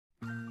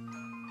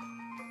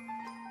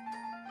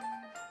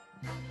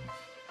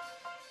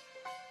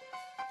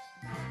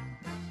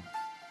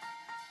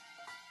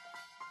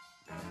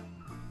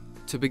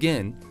To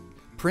begin,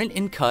 print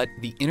and cut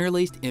the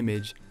interlaced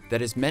image that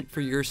is meant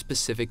for your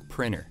specific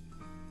printer.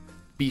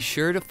 Be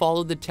sure to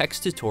follow the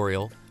text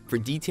tutorial for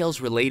details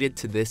related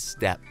to this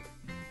step.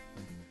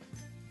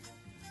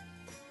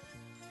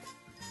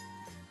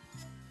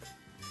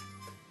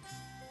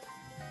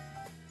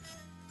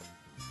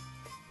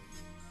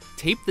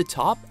 Tape the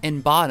top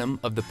and bottom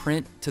of the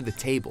print to the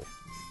table.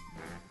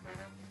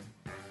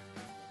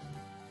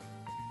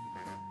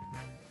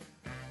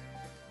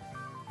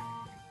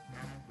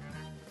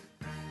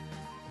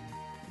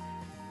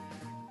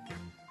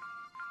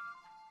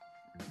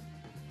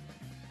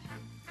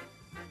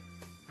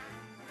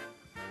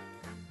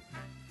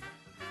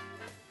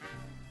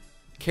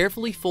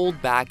 Carefully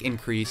fold back and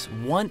crease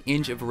 1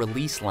 inch of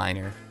release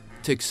liner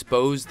to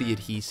expose the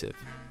adhesive.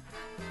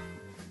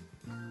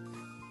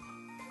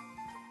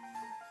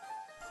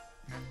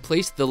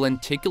 Place the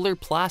lenticular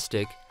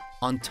plastic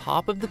on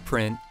top of the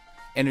print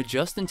and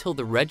adjust until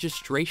the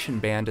registration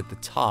band at the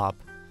top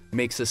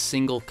makes a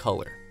single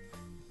color.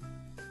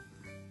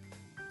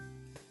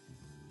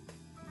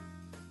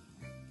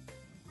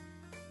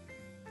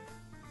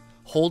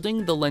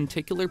 Holding the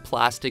lenticular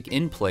plastic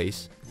in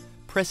place,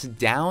 press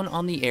down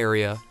on the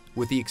area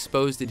with the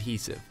exposed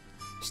adhesive,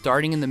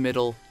 starting in the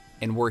middle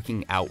and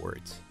working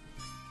outwards.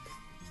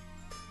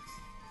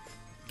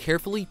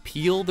 Carefully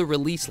peel the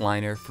release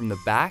liner from the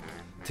back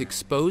to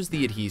expose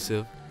the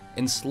adhesive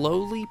and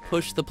slowly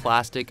push the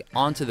plastic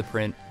onto the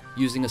print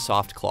using a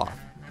soft cloth.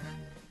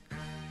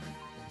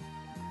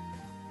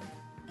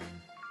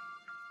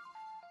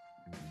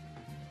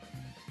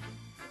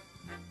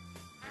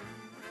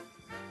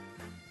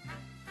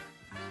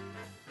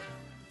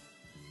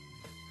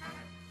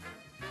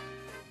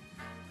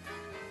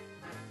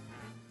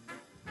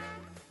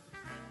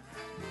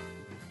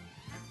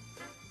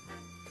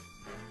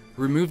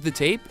 Remove the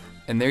tape,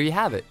 and there you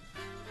have it.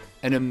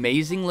 An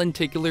amazing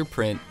lenticular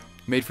print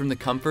made from the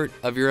comfort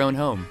of your own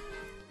home.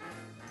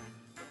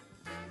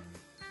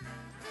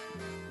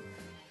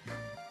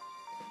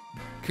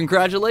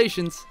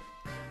 Congratulations!